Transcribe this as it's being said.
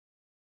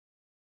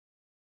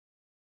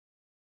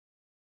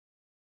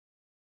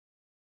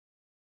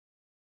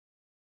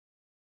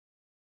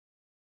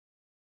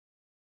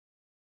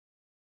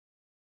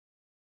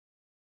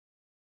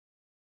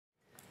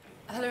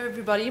Hello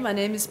everybody, my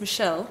name is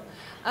Michelle.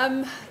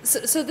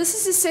 So this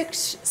is a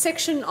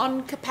section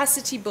on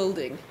capacity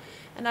building,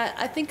 and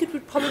I think it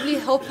would probably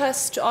help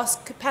us to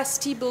ask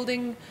capacity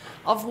building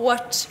of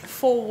what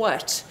for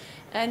what.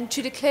 And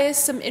to declare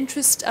some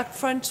interest up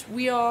front,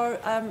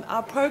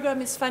 our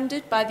program is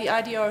funded by the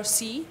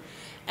IDRC,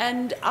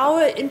 and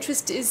our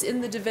interest is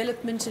in the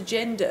development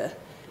agenda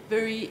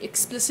very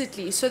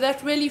explicitly. So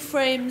that really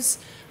frames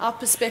our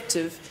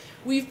perspective.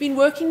 We've been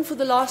working for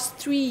the last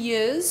 3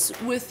 years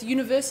with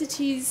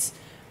universities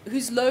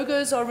whose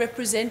logos are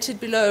represented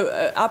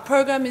below. Our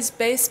program is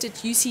based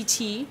at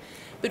UCT,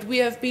 but we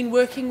have been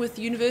working with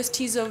the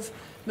universities of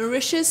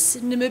Mauritius,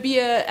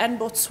 Namibia, and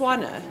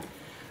Botswana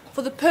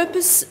for the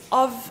purpose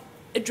of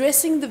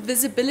addressing the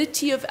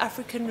visibility of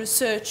African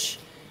research,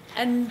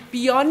 and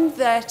beyond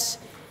that,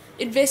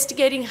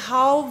 investigating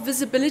how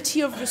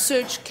visibility of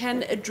research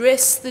can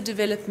address the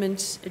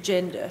development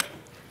agenda.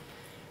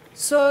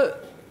 So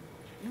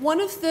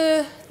one of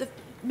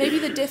maybe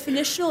the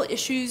definitional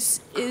issues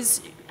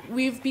is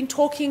we've been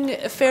talking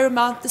a fair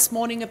amount this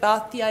morning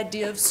about the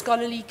idea of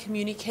scholarly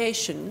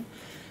communication.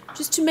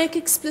 Just to make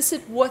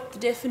explicit what the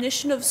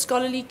definition of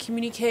scholarly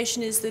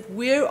communication is that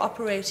we're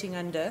operating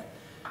under,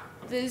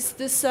 there's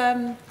this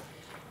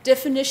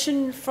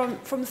definition from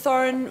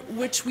Thorin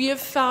which we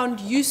have found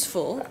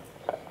useful,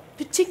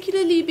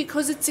 particularly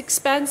because it's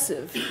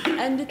expansive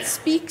and it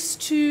speaks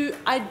to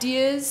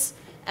ideas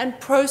and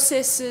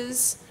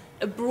processes,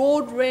 a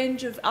broad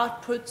range of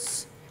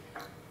outputs,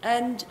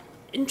 and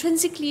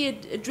intrinsically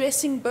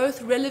addressing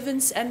both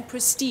relevance and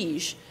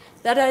prestige.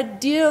 That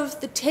idea of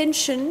the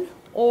tension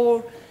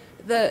or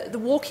the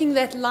walking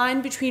that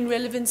line between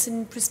relevance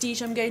and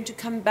prestige I'm going to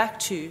come back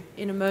to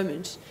in a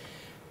moment.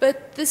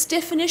 But this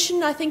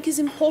definition, I think, is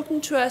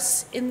important to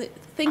us in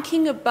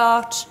thinking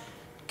about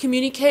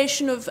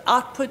communication of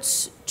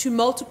outputs to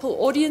multiple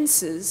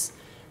audiences,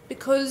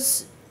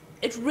 because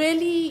it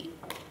really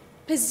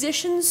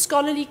positions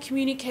scholarly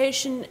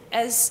communication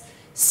as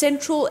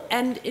central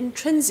and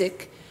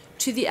intrinsic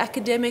to the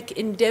academic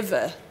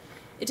endeavor.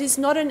 It is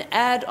not an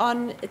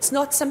add-on, it's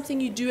not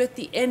something you do at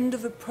the end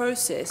of a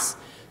process.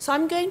 So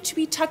I'm going to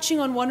be touching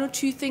on one or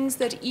two things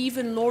that Eve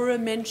and Laura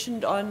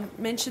mentioned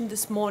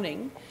this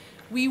morning.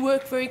 We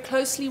work very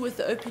closely with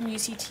the Open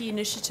UCT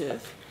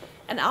initiative,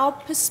 and our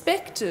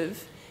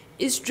perspective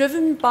is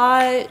driven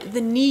by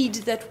the need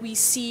that we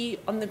see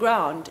on the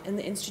ground in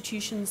the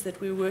institutions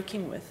that we're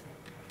working with.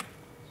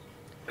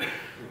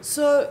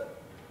 So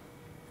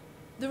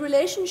the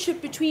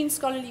relationship between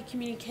scholarly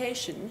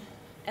communication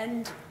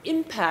and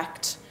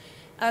impact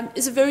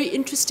is a very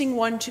interesting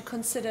one to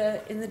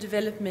consider in the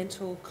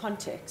developmental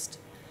context.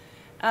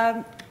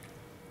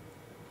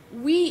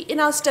 We, in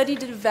our study,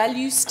 did a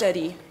value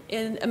study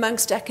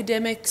amongst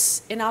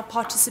academics in our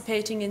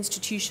participating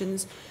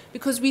institutions,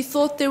 because we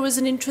thought there was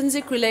an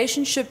intrinsic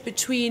relationship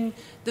between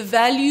the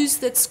values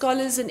that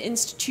scholars and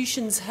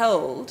institutions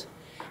held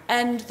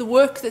and the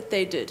work that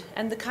they did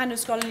and the kind of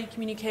scholarly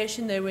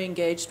communication they were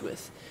engaged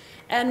with.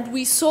 And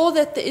we saw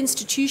that the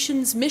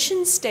institution's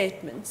mission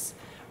statements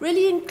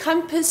really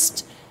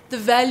encompassed the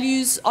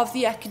values of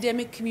the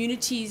academic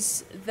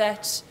communities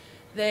that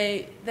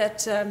they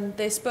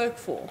spoke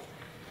for.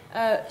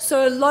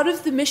 So a lot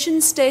of the mission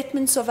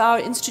statements of our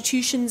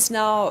institutions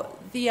now,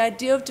 the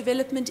idea of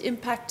development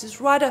impact is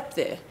right up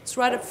there. It's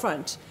right up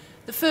front.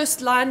 The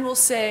first line will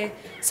say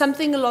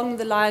something along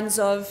the lines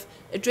of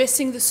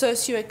addressing the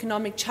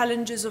socioeconomic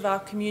challenges of our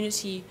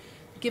community,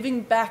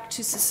 giving back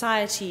to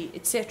society,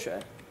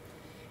 etc.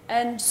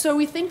 And so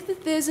we think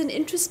that there's an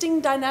interesting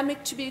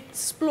dynamic to be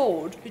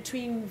explored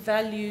between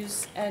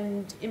values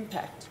and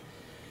impact.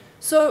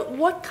 So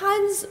what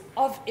kinds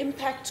of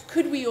impact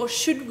could we or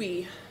should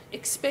we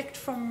expect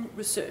from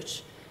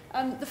research?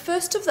 The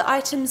first of the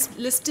items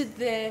listed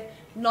there,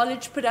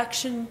 knowledge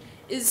production,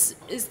 is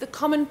the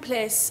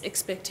commonplace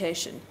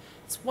expectation.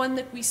 It's one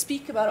that we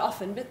speak about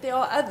often, but there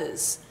are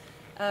others.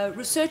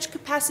 Research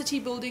capacity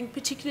building,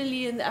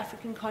 particularly in the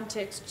African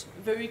context,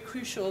 very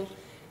crucial.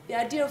 The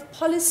idea of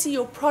policy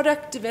or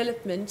product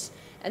development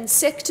and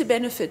sector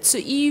benefits. So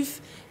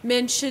Eve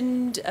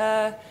mentioned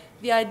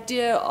the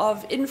idea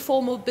of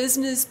informal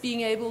business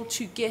being able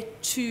to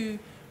get to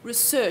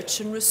research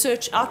and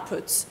research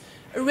outputs,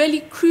 a really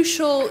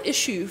crucial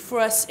issue for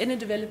us in a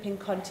developing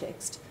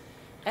context.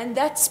 And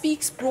that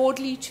speaks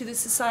broadly to the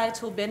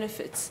societal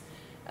benefits.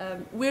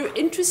 We're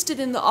interested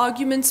in the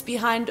arguments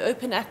behind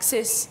open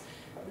access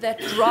that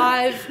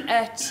drive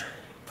at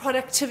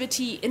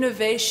productivity,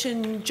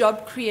 innovation,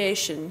 job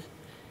creation.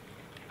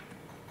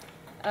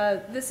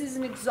 This is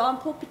an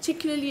example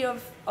particularly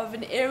of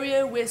an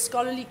area where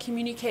scholarly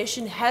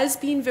communication has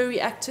been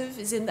very active,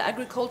 is in the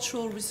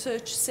agricultural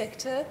research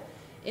sector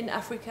in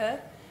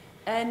Africa.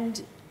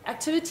 And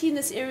activity in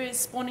this area is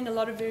spawning a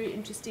lot of very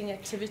interesting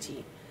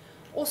activity.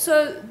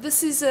 Also,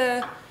 this is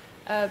a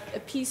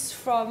piece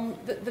from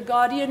the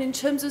Guardian in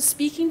terms of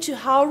speaking to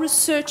how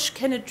research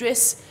can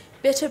address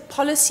better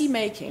policy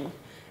making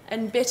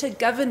and better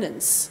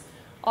governance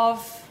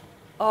of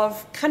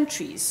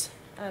countries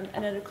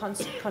and at a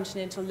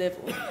continental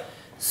level.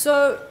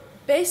 So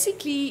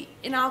basically,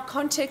 in our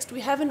context,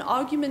 we have an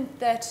argument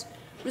that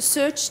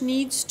research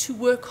needs to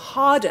work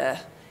harder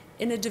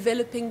in a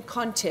developing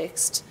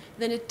context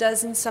than it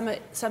does in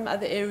some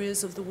other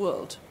areas of the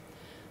world.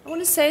 I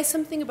want to say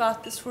something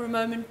about this for a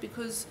moment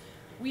because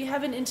we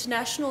have an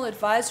international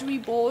advisory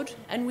board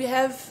and we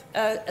have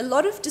a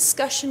lot of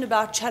discussion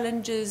about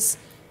challenges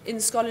in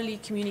scholarly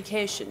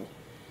communication.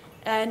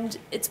 And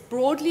it's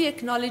broadly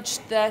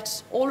acknowledged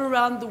that all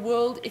around the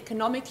world,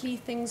 economically,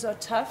 things are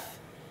tough.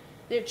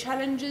 There are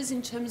challenges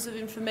in terms of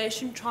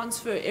information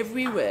transfer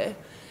everywhere.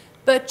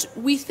 But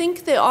we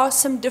think there are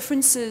some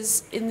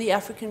differences in the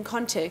African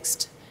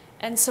context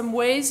and some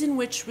ways in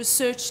which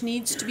research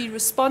needs to be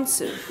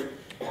responsive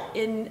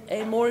in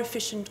a more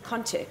efficient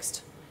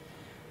context.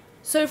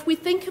 So if we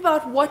think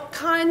about what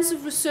kinds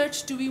of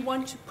research do we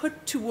want to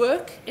put to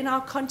work in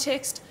our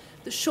context,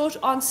 the short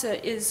answer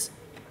is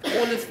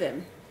all of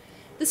them.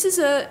 This is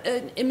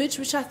an image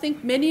which I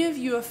think many of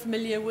you are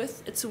familiar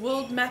with. It's a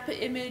world mapper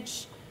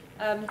image,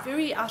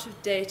 very out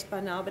of date by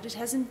now, but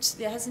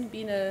there hasn't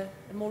been a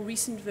more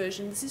recent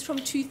version. This is from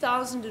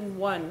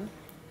 2001,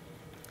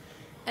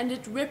 and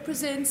it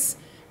represents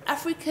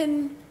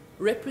African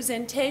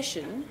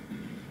representation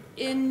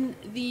in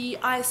the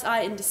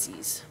ISI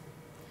indices.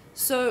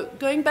 So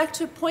going back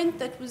to a point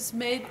that was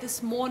made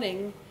this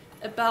morning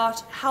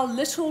about how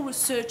little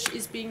research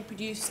is being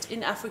produced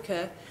in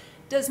Africa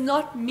does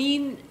not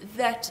mean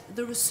that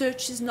the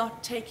research is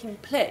not taking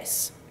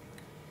place.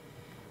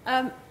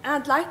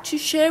 I'd like to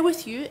share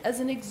with you as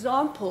an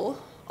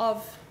example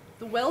of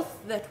the wealth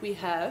that we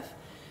have.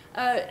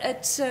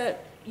 At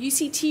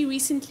UCT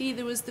recently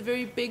there was the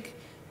very big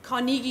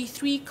Carnegie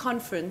 3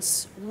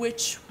 conference,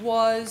 which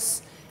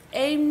was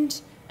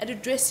aimed at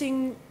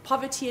addressing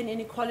poverty and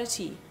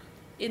inequality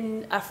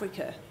in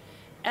Africa.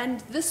 And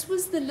this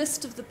was the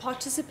list of the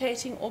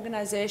participating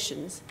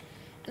organizations.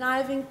 And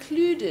I've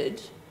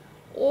included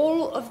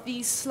all of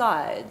these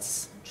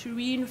slides to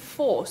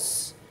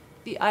reinforce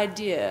the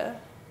idea,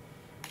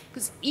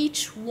 because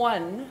each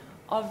one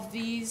of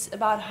these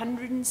about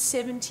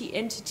 170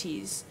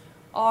 entities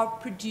are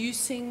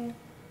producing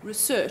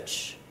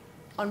research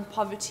on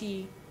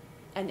poverty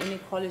and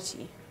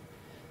inequality.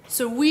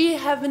 So we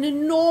have an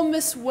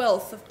enormous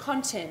wealth of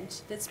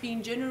content that's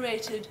being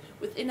generated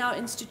within our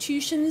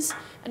institutions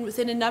and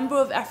within a number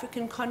of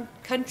African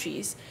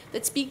countries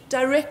that speak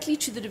directly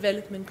to the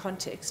development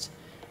context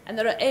and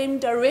that are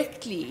aimed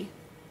directly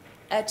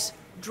at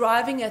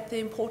driving at the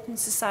important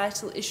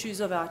societal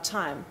issues of our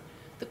time.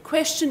 The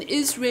question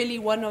is really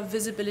one of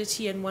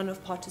visibility and one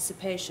of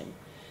participation.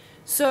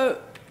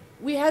 So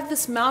we have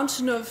this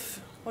mountain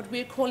of what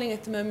we're calling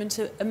at the moment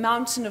a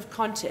mountain of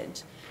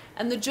content.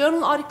 And the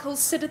journal articles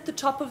sit at the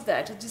top of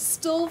that. It is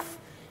still,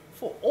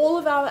 for all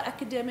of our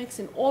academics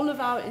and all of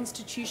our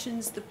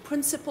institutions, the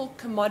principal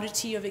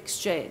commodity of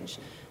exchange.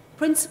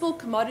 Principal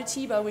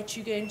commodity by which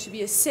you're going to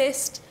be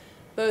assessed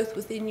both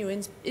within your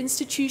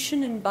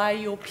institution and by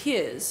your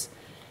peers.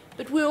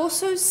 But we're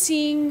also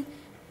seeing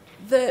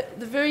the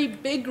very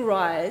big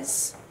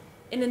rise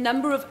in a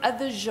number of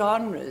other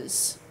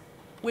genres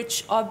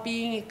which are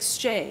being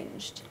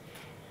exchanged.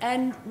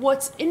 And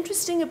what's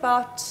interesting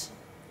about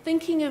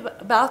thinking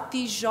about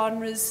these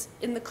genres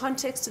in the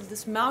context of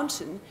this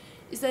mountain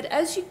is that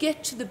as you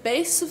get to the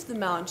base of the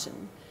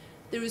mountain,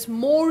 there is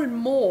more and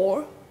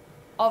more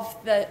of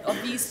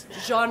these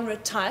genre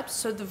types,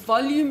 so the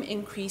volume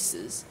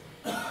increases.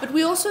 But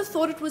we also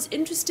thought it was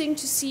interesting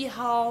to see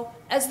how,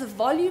 as the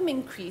volume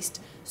increased,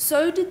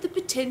 so did the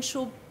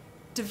potential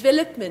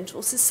development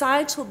or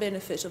societal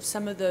benefit of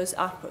some of those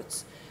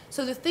outputs.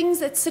 So the things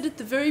that sit at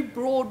the very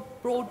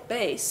broad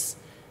base,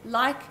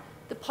 like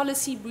the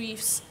policy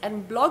briefs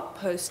and blog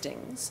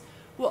postings,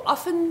 were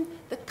often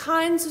the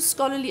kinds of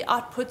scholarly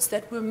outputs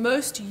that were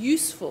most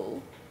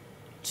useful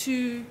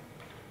to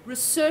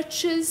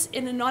researchers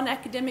in a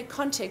non-academic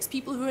context,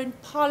 people who were in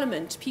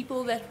parliament,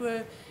 people that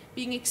were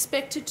being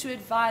expected to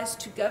advise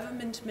to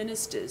government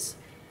ministers,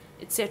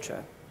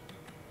 etc.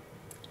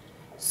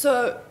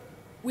 So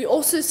we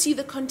also see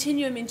the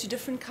continuum into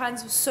different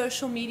kinds of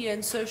social media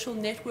and social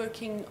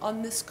networking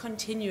on this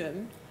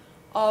continuum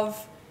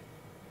of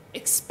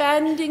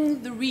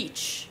expanding the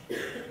reach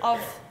of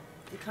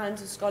the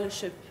kinds of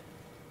scholarship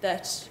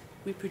that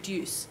we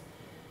produce.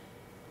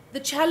 The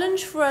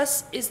challenge for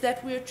us is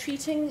that we're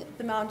treating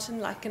the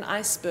mountain like an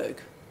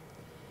iceberg.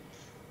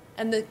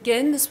 And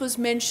again, this was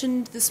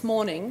mentioned this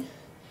morning.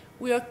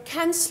 We are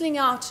cancelling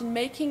out and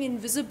making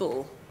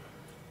invisible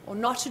or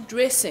not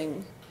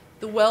addressing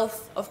the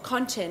wealth of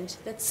content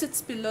that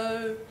sits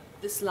below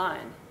this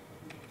line.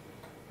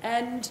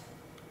 And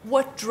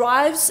what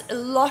drives a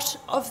lot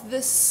of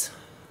this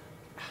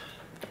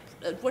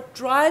what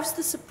drives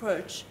this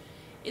approach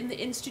in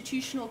the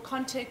institutional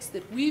context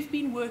that we've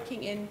been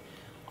working in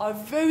are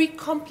very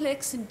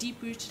complex and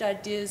deep-rooted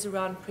ideas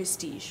around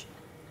prestige.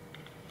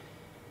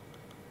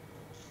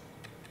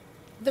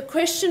 The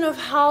question of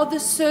how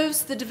this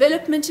serves the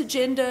development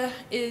agenda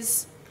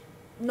is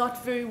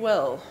not very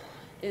well,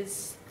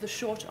 is the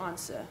short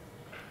answer.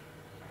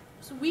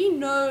 So we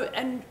know,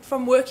 and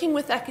from working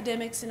with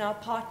academics in our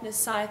partner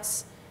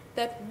sites,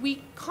 that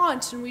we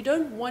can't and we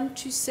don't want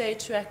to say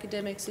to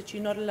academics that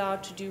you're not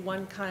allowed to do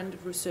one kind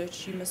of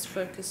research, you must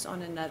focus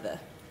on another.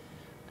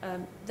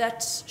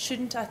 That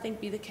shouldn't, I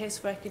think, be the case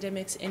for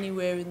academics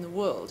anywhere in the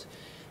world.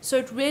 So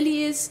it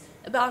really is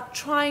about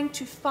trying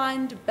to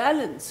find a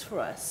balance for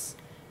us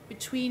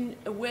between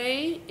a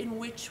way in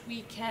which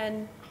we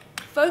can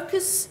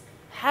focus,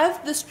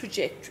 have this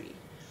trajectory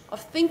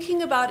of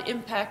thinking about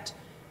impact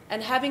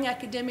and having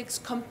academics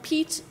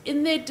compete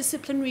in their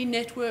disciplinary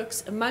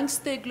networks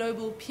amongst their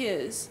global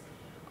peers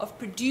of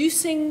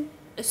producing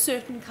a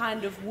certain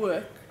kind of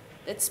work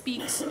that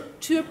speaks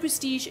to a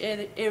prestige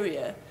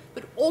area,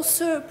 but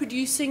also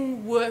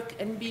producing work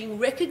and being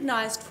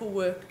recognized for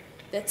work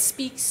that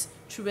speaks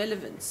to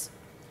relevance.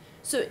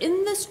 So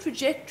in this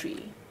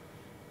trajectory,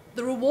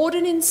 the reward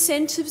and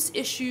incentives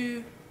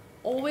issue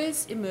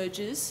always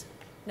emerges,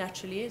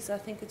 naturally, as I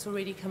think it's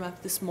already come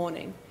up this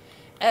morning,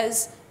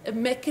 as a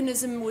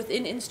mechanism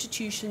within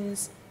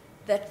institutions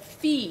that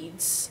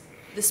feeds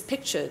this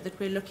picture that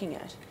we're looking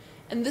at.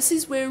 And this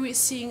is where we're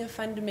seeing a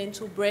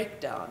fundamental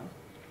breakdown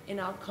in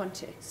our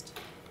context,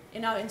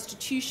 in our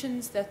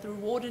institutions, that the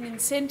reward and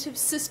incentive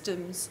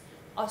systems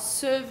are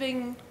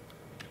serving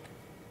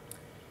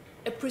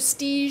a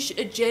prestige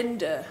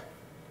agenda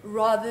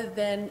rather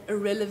than a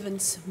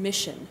relevance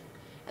mission.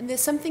 And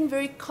there's something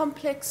very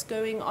complex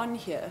going on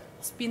here.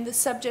 It's been the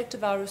subject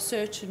of our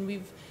research, and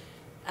we've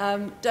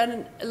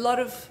done a lot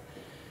of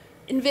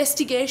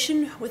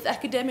investigation with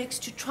academics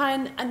to try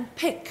and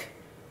unpick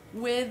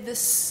where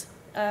this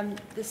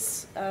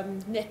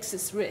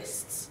nexus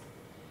rests.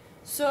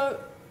 So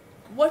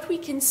what we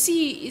can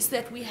see is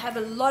that we have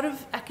a lot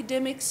of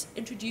academics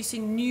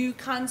introducing new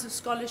kinds of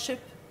scholarship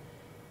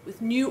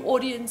with new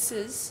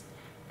audiences,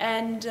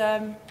 and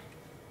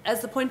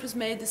as the point was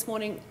made this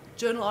morning,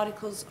 journal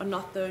articles are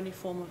not the only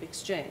form of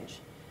exchange.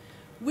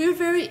 We're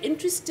very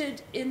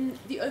interested in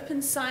the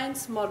open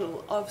science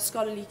model of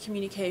scholarly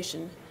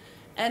communication.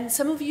 And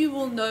some of you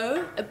will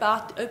know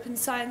about open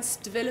science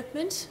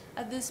development,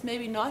 others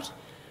maybe not.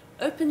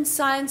 Open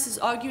science is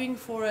arguing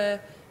for a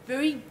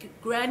very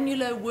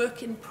granular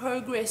work in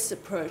progress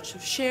approach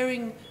of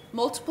sharing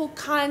multiple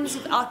kinds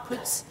of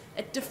outputs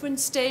at different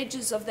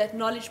stages of that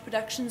knowledge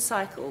production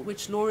cycle,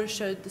 which Laura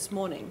showed this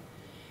morning.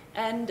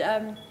 And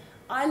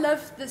I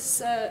love this.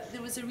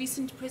 There was a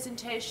recent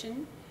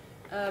presentation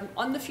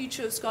on the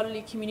future of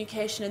scholarly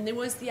communication, and there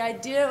was the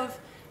idea of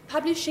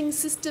publishing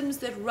systems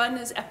that run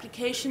as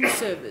application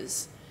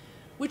servers,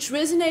 which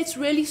resonates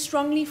really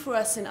strongly for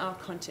us in our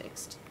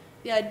context.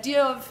 The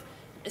idea of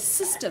a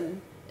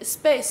system, a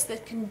space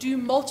that can do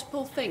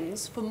multiple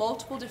things for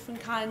multiple different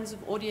kinds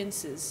of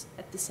audiences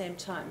at the same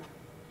time.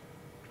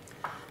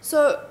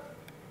 So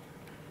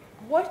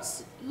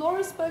what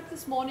Laura spoke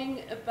this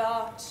morning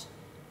about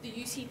the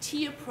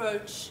UCT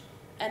approach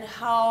and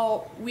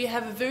how we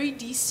have a very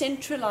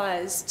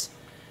decentralized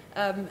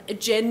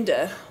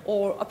agenda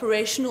or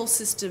operational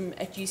system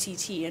at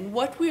UCT. And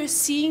what we're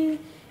seeing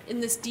in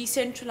this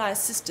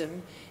decentralized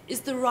system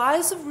is the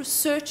rise of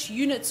research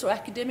units or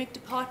academic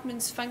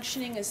departments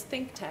functioning as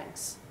think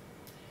tanks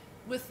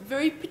with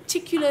very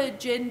particular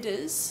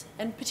agendas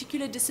and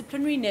particular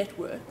disciplinary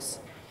networks.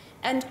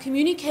 And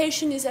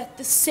communication is at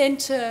the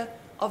center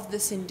of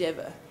this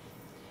endeavor.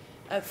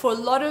 For a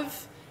lot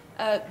of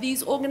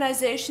these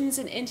organizations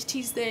and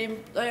entities, they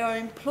are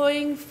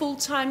employing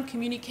full-time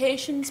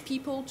communications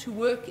people to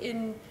work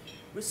in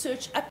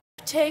research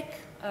uptake.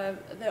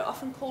 They're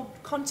often called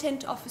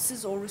content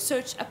officers or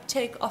research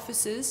uptake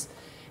officers.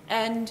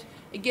 And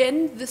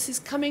again, this is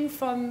coming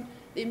from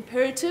the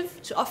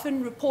imperative to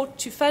often report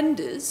to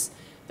funders,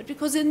 but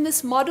because in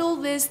this model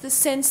there's the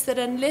sense that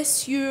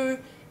unless you're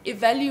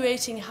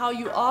evaluating how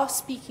you are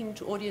speaking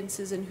to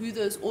audiences and who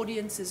those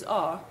audiences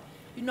are,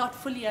 you're not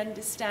fully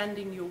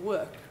understanding your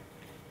work.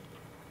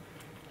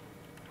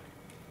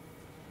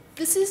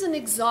 This is an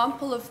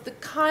example of the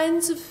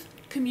kinds of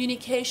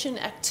communication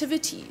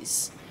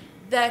activities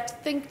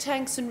that think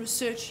tanks and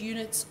research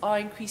units are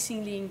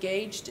increasingly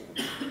engaged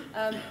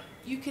in.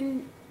 You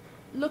can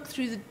look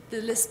through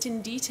the list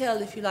in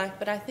detail if you like,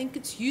 but I think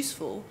it's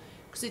useful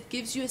because it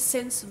gives you a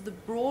sense of the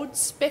broad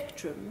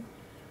spectrum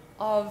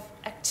of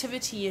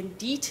activity and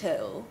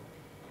detail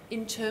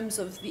in terms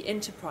of the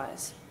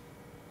enterprise.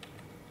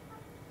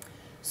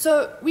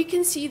 So we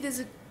can see there's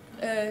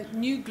a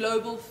new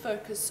global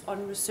focus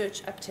on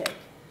research uptake.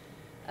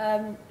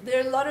 There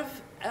are a lot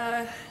of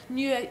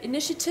new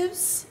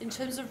initiatives in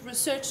terms of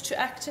research to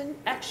action,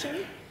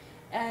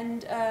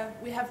 and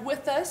we have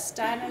with us,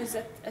 Diana is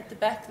at the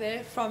back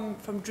there from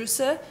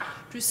DRUSA.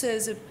 DRUSA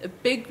is a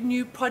big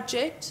new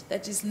project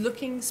that is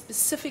looking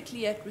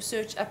specifically at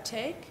research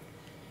uptake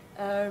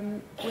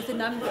with a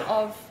number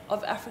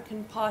of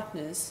African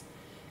partners.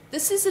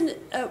 This is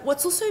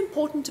what's also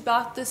important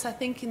about this, I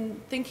think,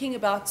 in thinking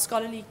about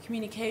scholarly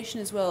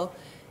communication as well,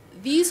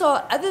 these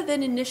are, other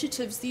than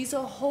initiatives, these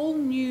are whole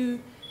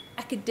new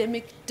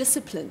academic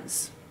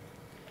disciplines.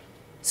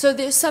 So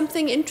there's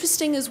something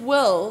interesting as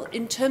well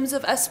in terms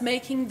of us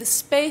making the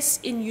space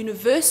in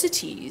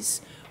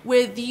universities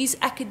where these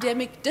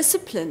academic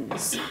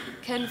disciplines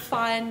can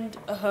find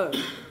a home.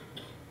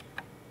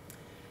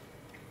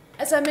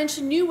 As I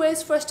mentioned, new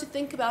ways for us to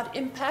think about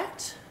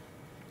impact.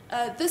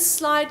 This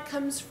slide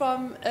comes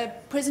from a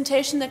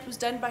presentation that was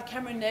done by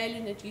Cameron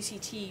Nayland at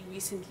UCT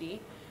recently,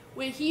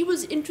 where he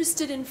was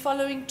interested in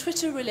following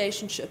Twitter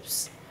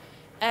relationships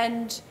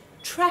and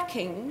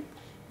tracking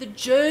the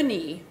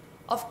journey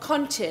of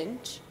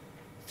content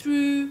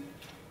through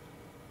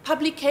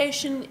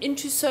publication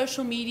into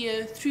social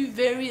media, through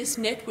various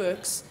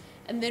networks,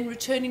 and then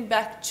returning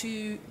back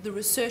to the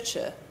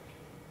researcher.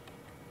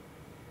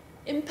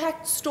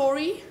 Impact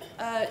story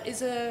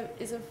is a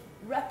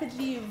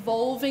rapidly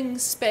evolving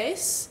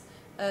space,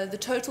 the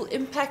total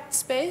impact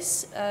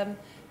space.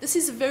 This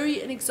is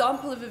an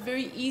example of a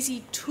very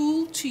easy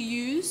tool to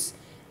use.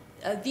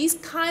 These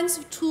kinds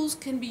of tools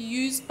can be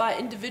used by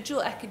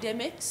individual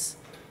academics,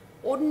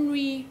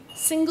 ordinary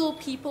single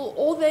people,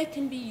 or they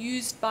can be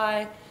used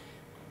by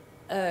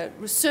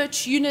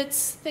research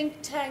units,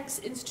 think tanks,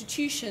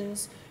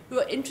 institutions who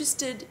are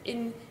interested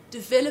in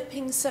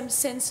developing some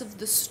sense of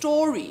the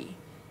story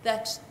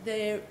that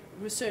their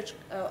research,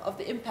 of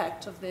the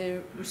impact of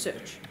their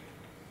research.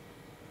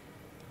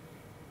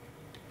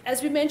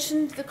 As we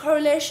mentioned, the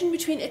correlation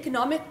between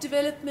economic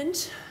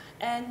development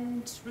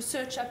and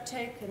research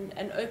uptake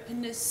and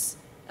openness,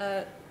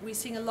 we're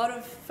seeing a lot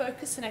of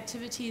focus and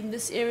activity in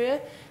this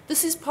area.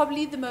 This is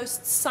probably the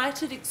most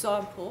cited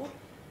example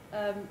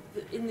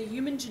in the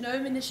Human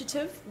Genome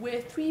Initiative,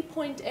 where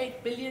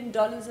 $3.8 billion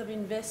of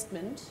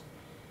investment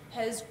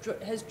has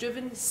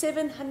driven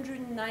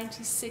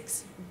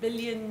 $796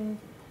 billion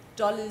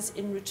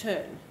in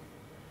return.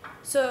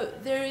 So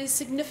there is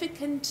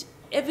significant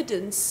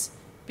evidence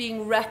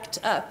being racked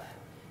up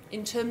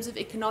in terms of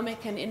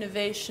economic and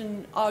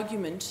innovation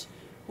argument,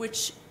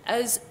 which,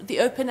 as the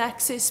open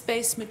access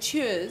space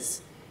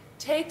matures,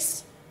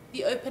 takes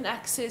the open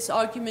access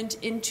argument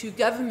into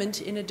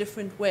government in a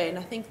different way. And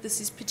I think this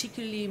is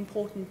particularly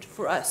important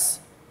for us.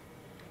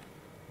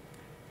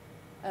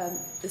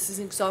 This is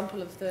an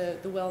example of the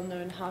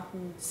well-known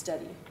Houghton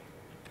study.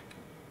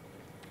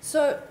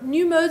 So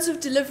new modes of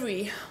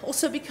delivery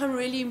also become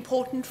really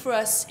important for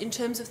us in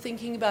terms of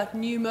thinking about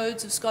new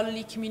modes of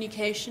scholarly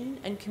communication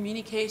and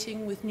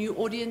communicating with new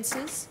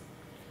audiences.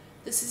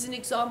 This is an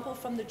example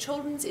from the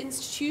Children's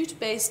Institute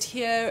based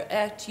here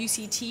at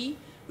UCT,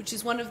 which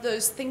is one of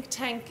those think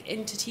tank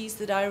entities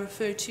that I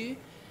refer to.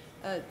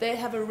 They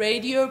have a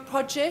radio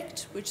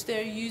project which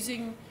they're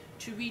using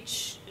to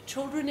reach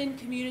children in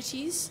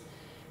communities.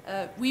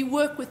 We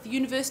work with the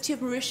University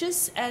of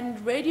Mauritius,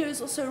 and radio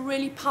is also a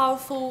really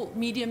powerful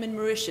medium in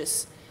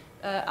Mauritius.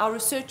 Our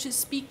researchers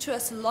speak to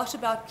us a lot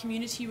about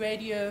community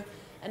radio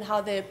and how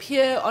they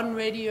appear on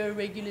radio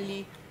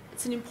regularly.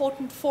 It's an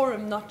important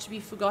forum not to be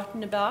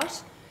forgotten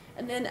about.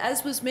 And then,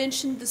 as was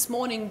mentioned this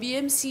morning,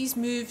 BMC's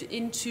move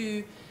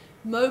into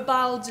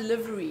mobile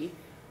delivery,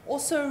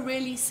 also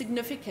really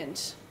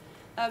significant.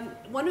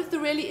 One of the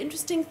really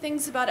interesting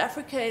things about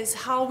Africa is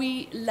how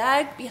we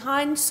lag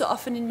behind so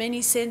often in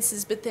many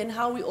senses, but then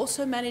how we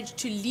also manage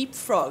to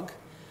leapfrog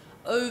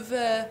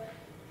over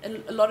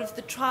a lot of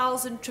the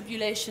trials and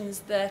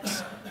tribulations that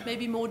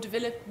maybe more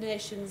developed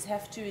nations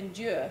have to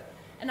endure.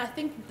 And I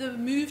think the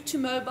move to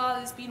mobile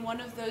has been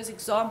one of those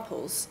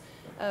examples.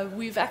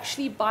 We've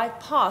actually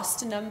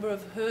bypassed a number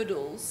of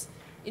hurdles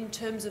in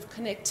terms of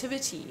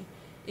connectivity,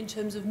 in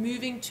terms of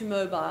moving to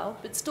mobile,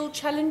 but still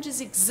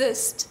challenges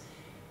exist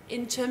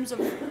in terms of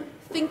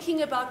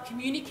thinking about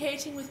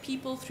communicating with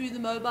people through the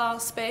mobile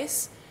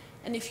space.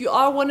 And if you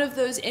are one of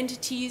those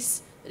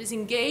entities that is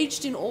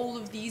engaged in all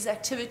of these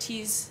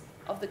activities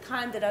of the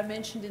kind that I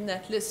mentioned in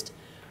that list,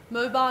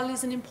 mobile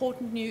is an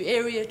important new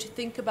area to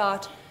think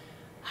about.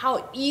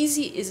 How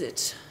easy is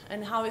it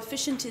and how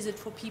efficient is it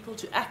for people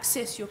to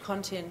access your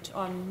content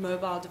on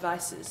mobile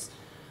devices?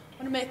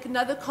 I want to make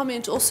another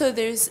comment also.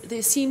 There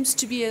seems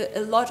to be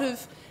a lot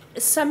of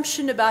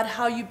assumption about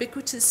how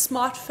ubiquitous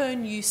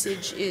smartphone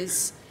usage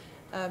is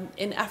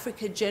in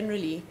Africa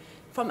generally.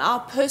 From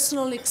our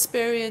personal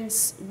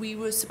experience, we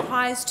were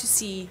surprised to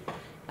see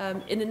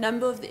in a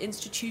number of the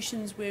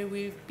institutions where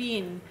we've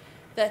been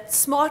that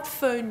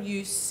smartphone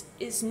use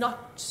is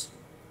not,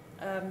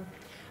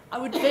 I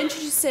would venture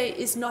to say,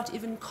 is not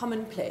even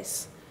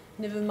commonplace,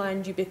 never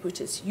mind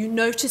ubiquitous. You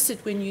notice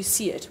it when you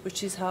see it,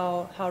 which is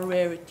how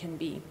rare it can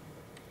be.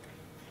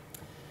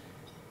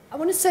 I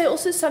want to say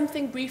also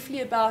something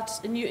briefly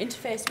about a new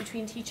interface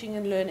between teaching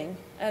and learning.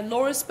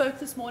 Laura spoke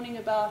this morning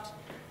about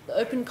the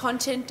Open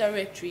Content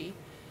Directory.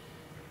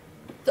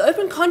 The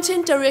Open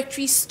Content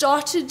Directory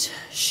started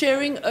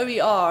sharing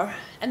OER,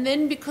 and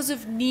then because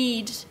of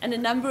need and a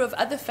number of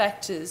other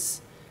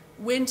factors,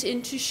 went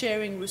into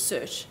sharing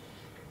research.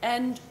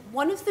 And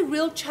one of the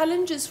real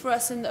challenges for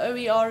us in the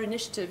OER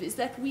initiative is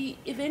that we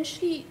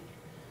eventually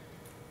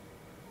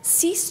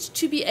ceased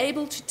to be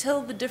able to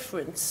tell the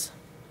difference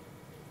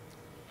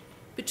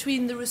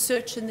between the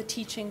research and the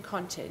teaching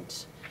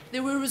content.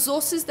 there were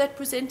resources that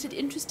presented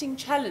interesting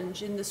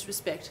challenge in this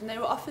respect, and they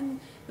were often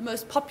the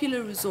most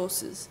popular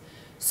resources.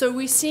 So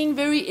we're seeing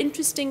very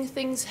interesting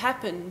things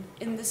happen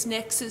in this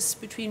nexus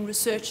between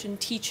research and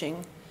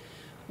teaching.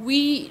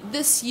 We,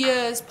 this year,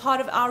 as part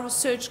of our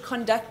research,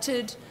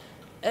 conducted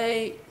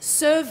a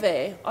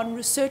survey on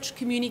research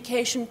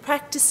communication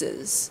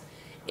practices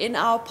in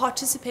our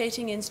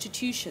participating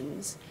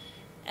institutions.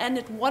 And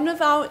at one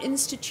of our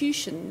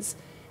institutions,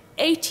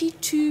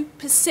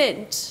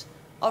 82%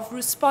 of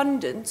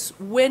respondents,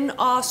 when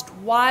asked,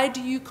 why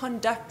do you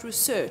conduct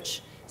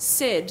research,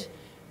 said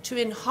to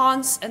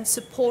enhance and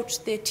support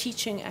their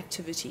teaching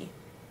activity.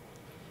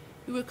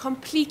 We were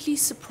completely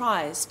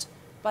surprised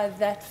by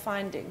that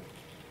finding.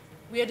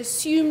 We had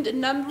assumed a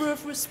number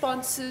of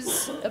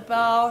responses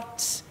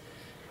about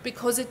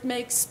because it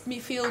makes me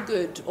feel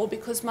good or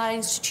because my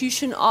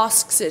institution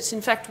asks it.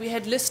 In fact, we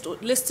had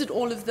listed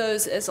all of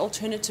those as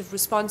alternative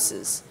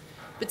responses.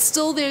 But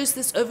still there's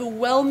this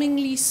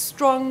overwhelmingly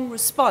strong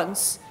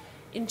response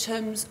in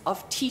terms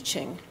of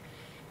teaching.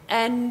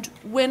 And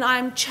when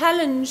I'm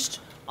challenged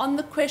on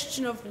the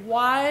question of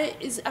why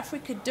is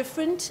Africa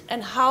different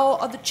and how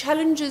are the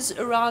challenges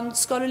around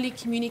scholarly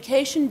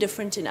communication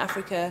different in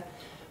Africa,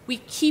 we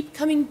keep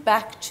coming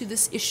back to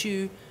this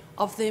issue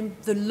of the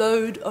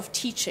load of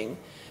teaching.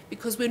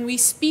 Because when we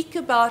speak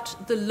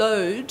about the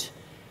load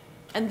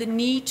and the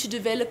need to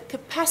develop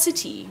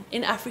capacity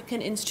in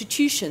African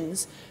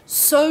institutions,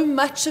 so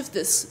much of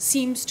this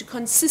seems to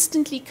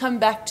consistently come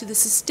back to the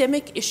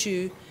systemic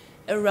issue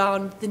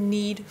around the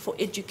need for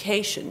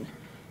education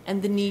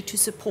and the need to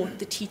support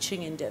the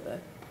teaching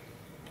endeavor.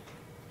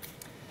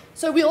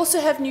 So we also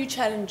have new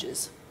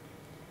challenges,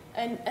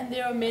 and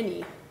there are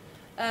many.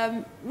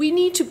 We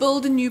need to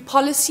build a new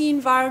policy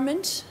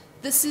environment.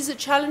 This is a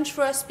challenge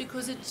for us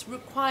because it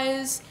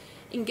requires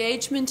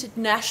engagement at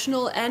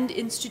national and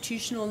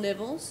institutional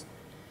levels.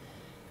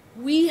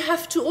 We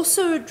have to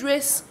also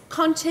address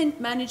content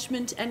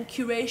management and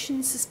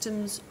curation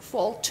systems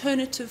for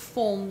alternative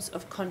forms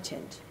of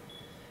content.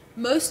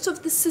 Most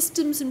of the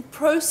systems and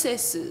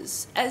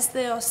processes, as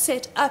they are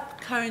set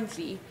up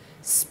currently,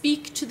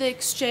 speak to the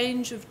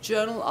exchange of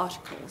journal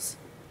articles.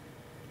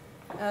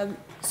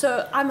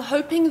 So I'm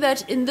hoping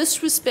that in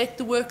this respect,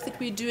 the work that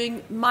we're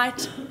doing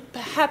might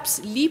perhaps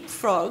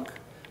leapfrog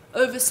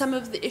over some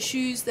of the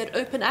issues that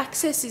open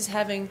access is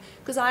having,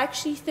 because I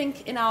actually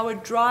think in our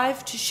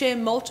drive to share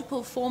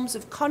multiple forms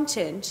of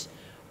content,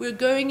 we're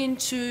going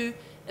into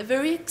a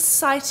very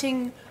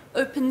exciting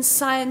open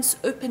science,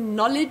 open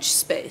knowledge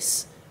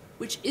space,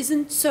 which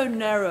isn't so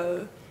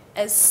narrow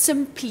as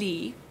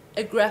simply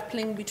a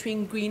grappling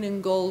between green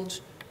and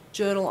gold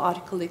journal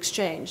article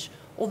exchange,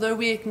 although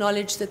we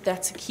acknowledge that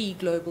that's a key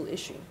global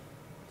issue.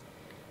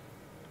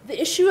 The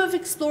issue of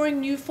exploring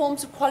new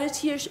forms of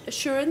quality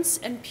assurance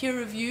and peer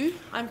review,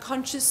 I'm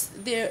conscious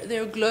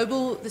they're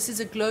global, this is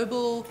of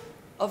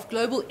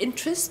global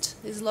interest.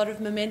 There's a lot of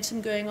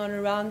momentum going on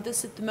around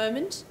this at the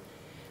moment.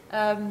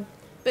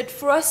 But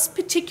for us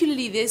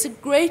particularly, there's a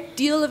great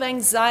deal of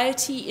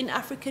anxiety in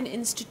African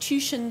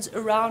institutions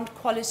around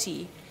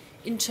quality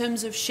in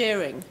terms of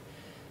sharing.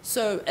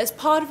 So as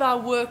part of our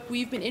work,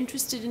 we've been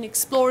interested in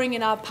exploring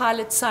in our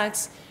pilot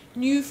sites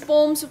new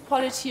forms of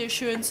quality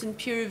assurance and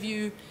peer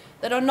review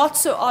that are not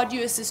so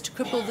arduous as to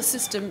cripple the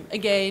system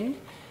again,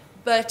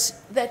 but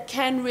that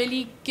can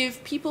really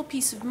give people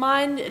peace of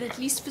mind and at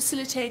least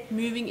facilitate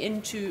moving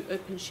into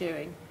open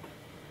sharing.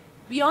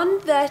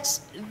 Beyond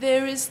that,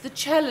 there is the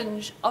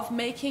challenge of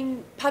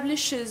making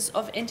publishers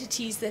of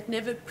entities that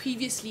never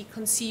previously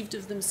conceived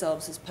of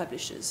themselves as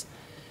publishers.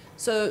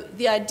 So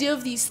the idea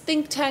of these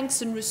think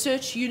tanks and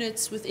research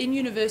units within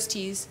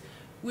universities,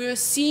 we're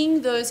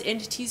seeing those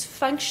entities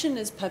function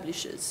as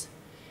publishers.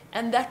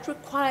 And that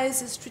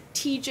requires a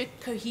strategic,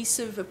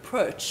 cohesive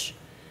approach.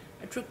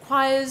 It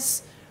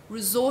requires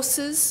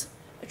resources.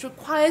 It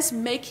requires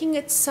making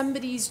it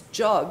somebody's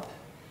job.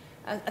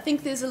 I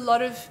think there's a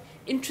lot of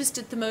interest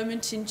at the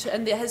moment,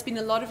 and there has been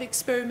a lot of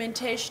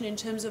experimentation in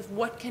terms of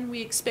what can we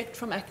expect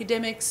from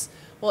academics.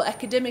 Will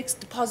academics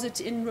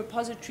deposit in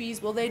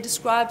repositories? Will they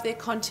describe their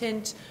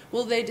content?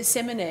 Will they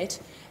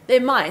disseminate? They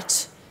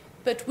might,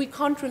 but we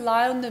can't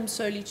rely on them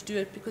solely to do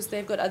it because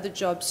they've got other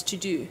jobs to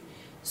do.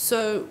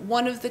 So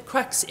one of the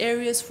crux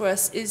areas for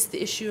us is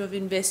the issue of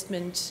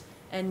investment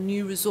and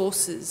new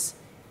resources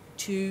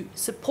to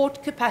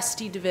support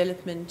capacity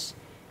development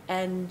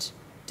and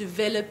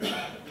develop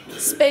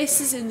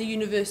spaces in the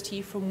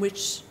university from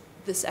which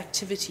this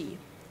activity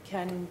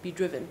can be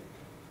driven.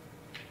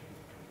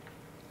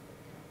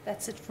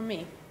 That's it from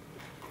me.